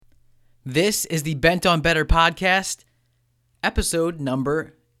This is the Bent on Better podcast, episode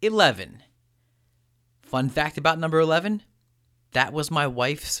number 11. Fun fact about number 11, that was my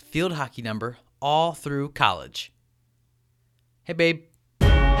wife's field hockey number all through college. Hey, babe.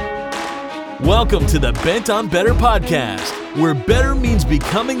 Welcome to the Bent on Better podcast, where better means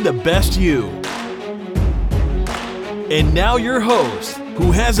becoming the best you. And now your host,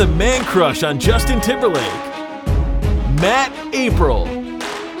 who has a man crush on Justin Timberlake, Matt April.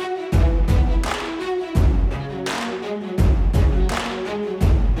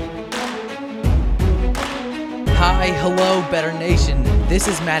 Hi, hello, Better Nation. This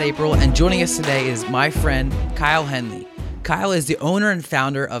is Matt April, and joining us today is my friend, Kyle Henley. Kyle is the owner and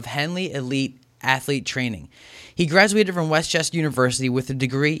founder of Henley Elite Athlete Training. He graduated from Westchester University with a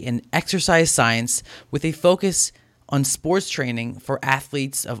degree in exercise science with a focus on sports training for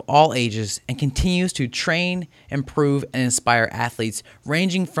athletes of all ages, and continues to train, improve, and inspire athletes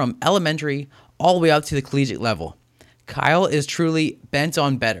ranging from elementary all the way up to the collegiate level. Kyle is truly bent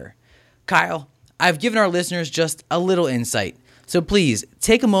on better. Kyle, I've given our listeners just a little insight, so please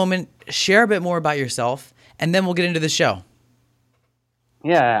take a moment, share a bit more about yourself, and then we'll get into the show.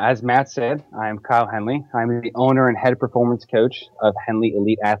 Yeah, as Matt said, I'm Kyle Henley. I'm the owner and head performance coach of Henley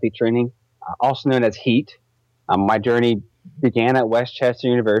Elite Athlete Training, also known as HEAT. My journey began at Westchester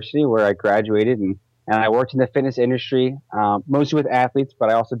University, where I graduated, and I worked in the fitness industry, mostly with athletes, but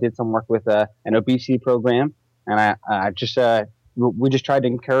I also did some work with an obesity program, and we just tried to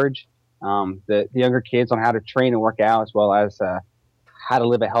encourage the younger kids on how to train and work out, as well as how to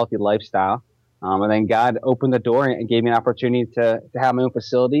live a healthy lifestyle. And then God opened the door and gave me an opportunity to have my own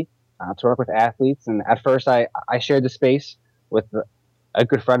facility, to work with athletes. And at first I shared the space with a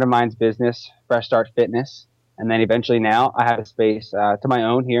good friend of mine's business, Fresh Start Fitness. And then eventually now I have a space to my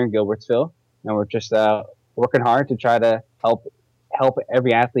own here in Gilbertsville. And we're just working hard to try to help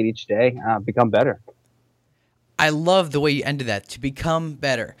every athlete each day become better. I love the way you ended that, to become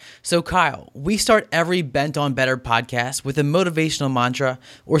better. So Kyle, we start every Bent on Better podcast with a motivational mantra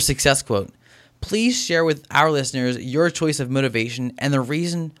or success quote. Please share with our listeners your choice of motivation and the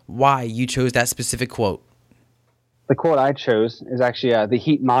reason why you chose that specific quote. The quote I chose is actually the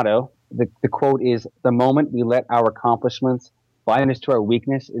HEAT motto. The quote is, "The moment we let our accomplishments blind us to our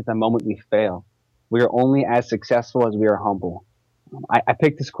weakness is the moment we fail. We are only as successful as we are humble." I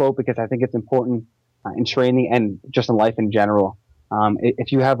picked this quote because I think it's important in training and just in life in general.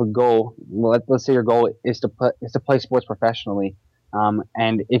 If you have a goal, let's say your goal is to play sports professionally.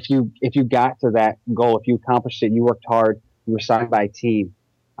 And if you got to that goal, if you accomplished it, you worked hard, you were signed by a team.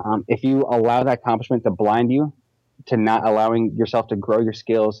 If you allow that accomplishment to blind you, to not allowing yourself to grow your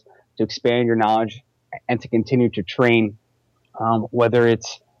skills, to expand your knowledge, and to continue to train, whether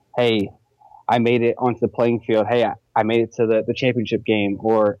it's, hey, I made it onto the playing field, hey, I made it to the championship game,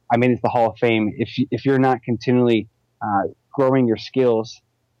 or I made it to the Hall of Fame. If you're not continually growing your skills,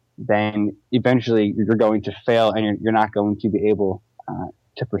 then eventually you're going to fail and you're not going to be able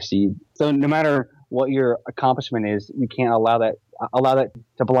to proceed. So no matter what your accomplishment is, you can't allow that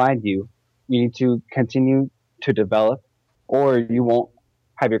to blind you. You need to continue to develop, or you won't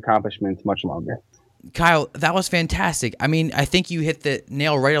have your accomplishments much longer. Kyle, that was fantastic. I mean, I think you hit the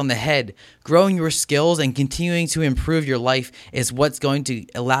nail right on the head. Growing your skills and continuing to improve your life is what's going to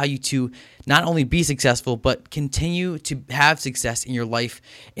allow you to not only be successful, but continue to have success in your life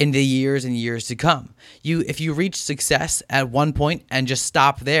in the years and years to come. If you reach success at one point and just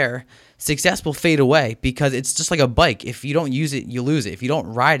stop there, success will fade away, because it's just like a bike. If you don't use it, you lose it. If you don't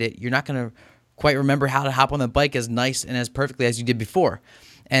ride it, you're not going to quite remember how to hop on the bike as nice and as perfectly as you did before.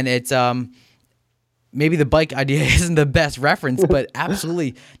 And it's maybe the bike idea isn't the best reference, but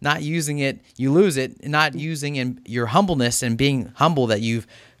absolutely not using it, you lose it. Not using your humbleness and being humble that you've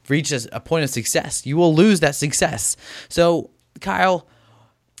reached a point of success, you will lose that success. So, Kyle,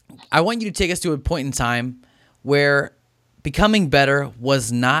 I want you to take us to a point in time where becoming better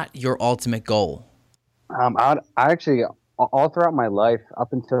was not your ultimate goal. I actually, all throughout my life,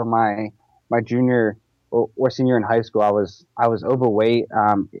 up until my junior or senior in high school, I was overweight.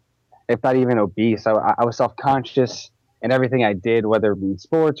 If not even obese. I was self-conscious in everything I did, whether it be in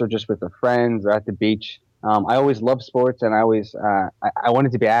sports or just with the friends or at the beach. I always loved sports, and I always I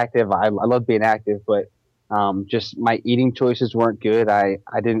wanted to be active. I loved being active, but just my eating choices weren't good. I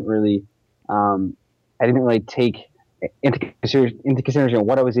didn't really take into consideration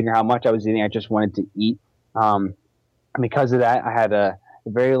what I was eating, how much I was eating. I just wanted to eat. And because of that, I had a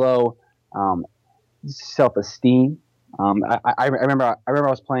very low self-esteem. I remember I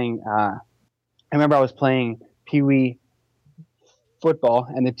was playing Pee Wee football,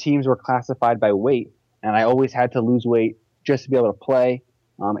 and the teams were classified by weight, and I always had to lose weight just to be able to play.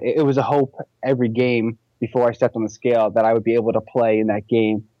 It was a hope every game before I stepped on the scale that I would be able to play in that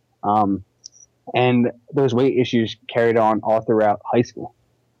game. And those weight issues carried on all throughout high school.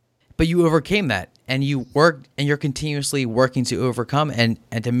 But you overcame that, and you worked, and you're continuously working to overcome and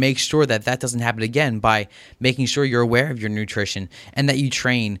to make sure that that doesn't happen again by making sure you're aware of your nutrition and that you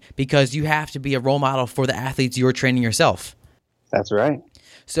train, because you have to be a role model for the athletes you're training yourself. That's right.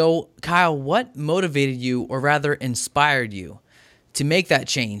 So, Kyle, what motivated you, or rather inspired you, to make that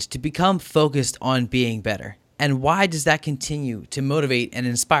change, to become focused on being better? And why does that continue to motivate and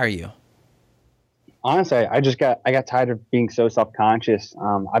inspire you? Honestly, I got tired of being so self-conscious.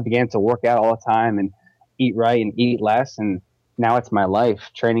 I began to work out all the time and eat right and eat less, and now it's my life.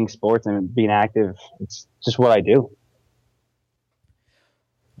 Training sports and being active, it's just what I do.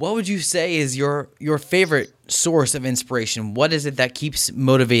 What would you say is your favorite source of inspiration? What is it that keeps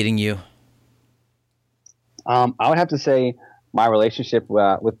motivating you? I would have to say my relationship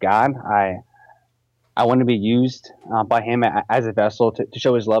with God. I want to be used by Him as a vessel to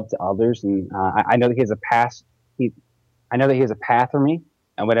show His love to others, and I know that He has a path. I know that He has a path for me,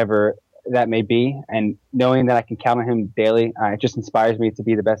 and whatever that may be, and knowing that I can count on Him daily, it just inspires me to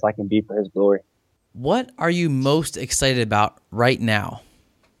be the best I can be for His glory. What are you most excited about right now?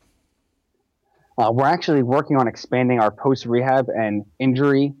 We're actually working on expanding our post-rehab and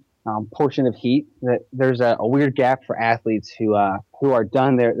injury portion of heat. That there's a weird gap for athletes who are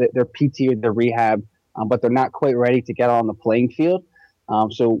done their PT or their rehab, but they're not quite ready to get on the playing field.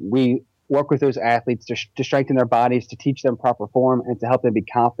 So we work with those athletes to strengthen their bodies, to teach them proper form, and to help them be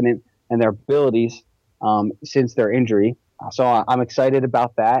confident in their abilities since their injury. So I'm excited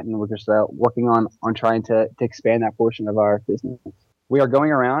about that, and we're just working on trying to expand that portion of our business. We are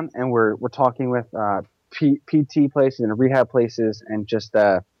going around and we're talking with PT places and rehab places, and just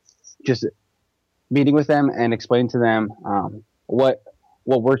meeting with them and explaining to them what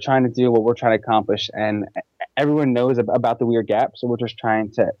we're trying to do, what we're trying to accomplish. And everyone knows about the weird gap, so we're just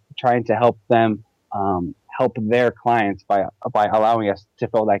trying to help them help their clients by allowing us to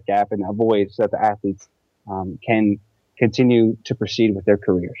fill that gap and avoid, so that the athletes can continue to proceed with their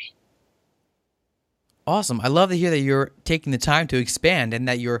careers. Awesome. I love to hear that you're taking the time to expand, and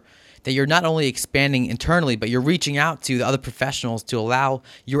that you're not only expanding internally, but you're reaching out to the other professionals to allow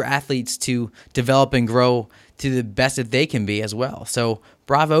your athletes to develop and grow to the best that they can be as well. So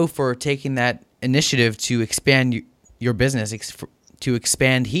bravo for taking that initiative to expand your business, to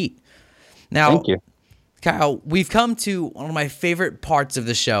expand heat. Now, Thank you. Kyle, we've come to one of my favorite parts of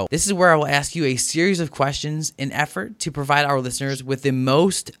the show. This is where I will ask you a series of questions in effort to provide our listeners with the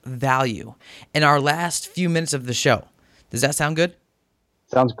most value in our last few minutes of the show. Does that sound good?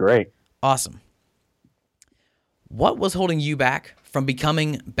 Sounds great. Awesome. What was holding you back from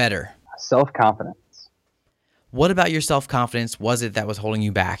becoming better? Self-confidence. What about your self-confidence was it that was holding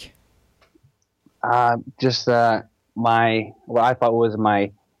you back? Just what I thought was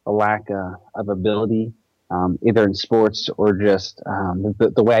my lack of ability, either in sports or just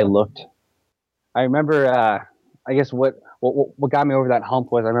the way I looked. I remember, I guess what got me over that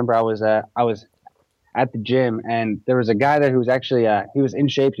hump was, I remember I was at the gym, and there was a guy there who was actually he was in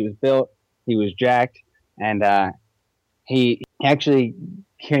shape, he was built, he was jacked, and he actually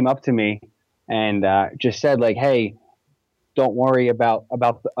came up to me and just said, like, "Hey, don't worry about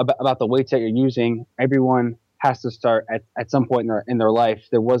the weights that you're using. Everyone has to start at some point in their life.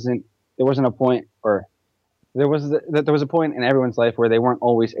 There wasn't a point, or there was a point in everyone's life where they weren't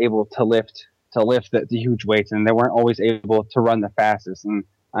always able to lift the huge weights, and they weren't always able to run the fastest." And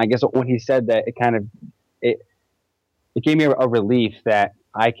I guess when he said that, it gave me a relief that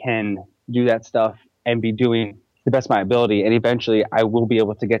I can do that stuff and be doing the best of my ability, and eventually I will be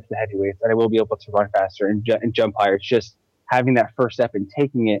able to get to the heavyweights, and I will be able to run faster and jump higher. It's just having that first step and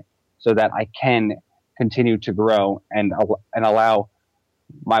taking it so that I can continue to grow and allow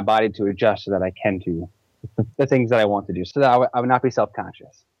my body to adjust so that I can do the things that I want to do, so that I would not be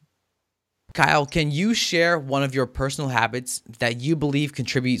self-conscious. Kyle, can you share one of your personal habits that you believe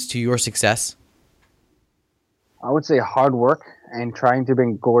contributes to your success? I would say hard work and trying to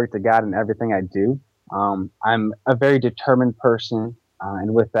bring glory to God in everything I do. I'm a very determined person,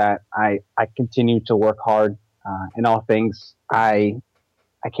 and with that, I continue to work hard in all things. I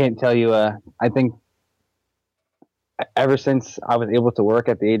can't tell you. I think ever since I was able to work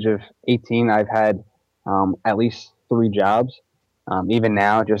at the age of 18, I've had at least 3 jobs. Even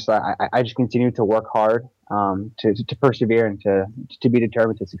now, I just continue to work hard, to persevere, and to be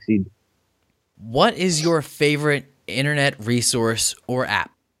determined to succeed. What is your favorite internet resource or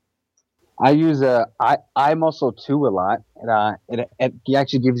app? I use iMuscle 2 a lot. It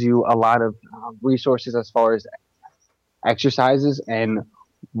actually gives you a lot of resources as far as exercises and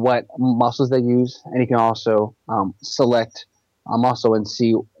what muscles they use, and you can also select a muscle and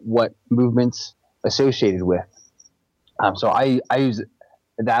see what movements associated with. So I use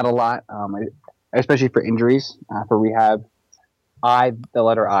that a lot, especially for injuries, for rehab. The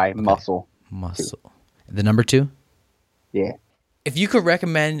letter I, Okay. muscle. Muscle. The number 2? Yeah. If you could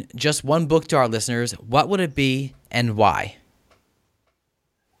recommend just one book to our listeners, what would it be and why?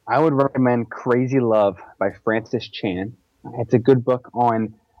 I would recommend Crazy Love by Francis Chan. It's a good book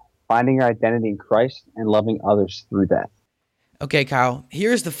on finding your identity in Christ and loving others through that. Okay, Kyle,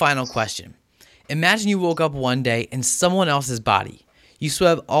 here's the final question. Imagine you woke up one day in someone else's body. You still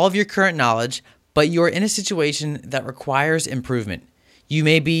have all of your current knowledge, but you are in a situation that requires improvement. You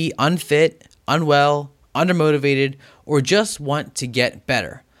may be unfit, unwell, undermotivated, or just want to get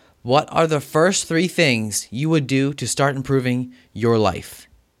better. What are the first 3 things you would do to start improving your life?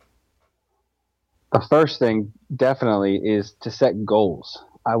 The first thing definitely is to set goals.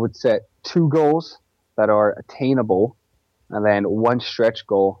 I would set 2 goals that are attainable, and then 1 stretch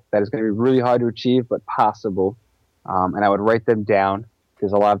goal that is going to be really hard to achieve but possible. And I would write them down,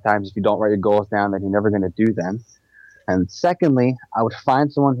 because a lot of times if you don't write your goals down, then you're never going to do them. And secondly, I would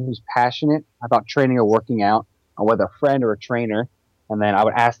find someone who's passionate about training or working out, whether a friend or a trainer, and then I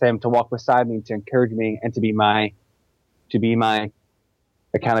would ask them to walk beside me, to encourage me, and to be my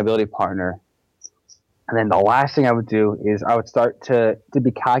accountability partner. And then the last thing I would do is I would start to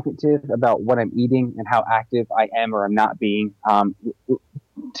be cognitive about what I'm eating and how active I am or I'm not being. I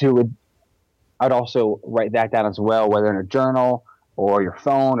would also write that down as well, whether in a journal or your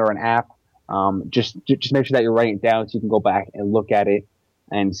phone or an app. Just make sure that you're writing it down so you can go back and look at it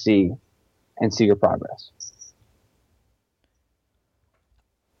and see your progress.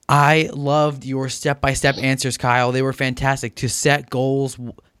 I loved your step-by-step answers, Kyle. They were fantastic. To set goals,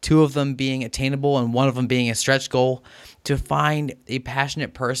 2 of them being attainable and 1 of them being a stretch goal. To find a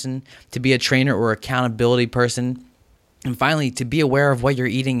passionate person, to be a trainer or accountability person. And finally, to be aware of what you're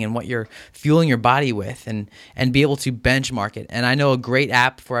eating and what you're fueling your body with, and be able to benchmark it. And I know a great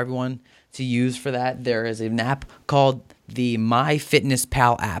app for everyone to use for that. There is an app called the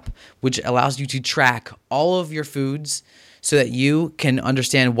MyFitnessPal app, which allows you to track all of your foods so that you can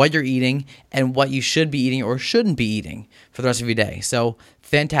understand what you're eating and what you should be eating or shouldn't be eating for the rest of your day. So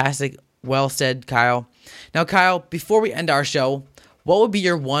fantastic. Well said, Kyle. Now, Kyle, before we end our show, what would be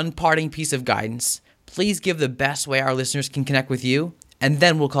your one parting piece of guidance? Please give the best way our listeners can connect with you, and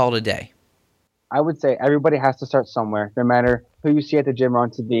then we'll call it a day. I would say everybody has to start somewhere, no matter who you see at the gym or on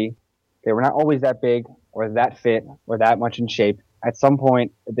TV. They were not always that big or that fit or that much in shape. At some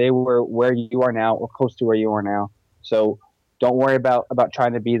point, they were where you are now or close to where you are now. So don't worry about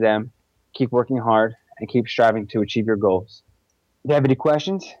trying to be them. Keep working hard and keep striving to achieve your goals. If you have any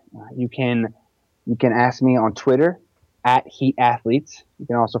questions, you can ask me on Twitter at Heat Athletes. You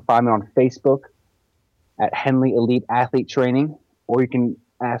can also find me on Facebook at Henley Elite Athlete Training, or you can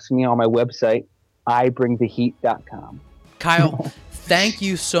ask me on my website, ibringtheheat.com. Kyle, thank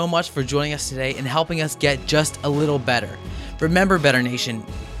you so much for joining us today and helping us get just a little better. Remember, Better Nation,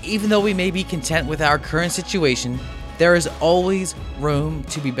 even though we may be content with our current situation, there is always room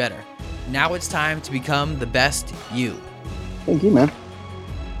to be better. Now it's time to become the best you. Thank you, man.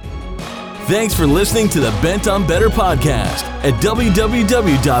 Thanks for listening to the Bent on Better podcast at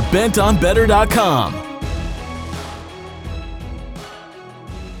www.bentonbetter.com.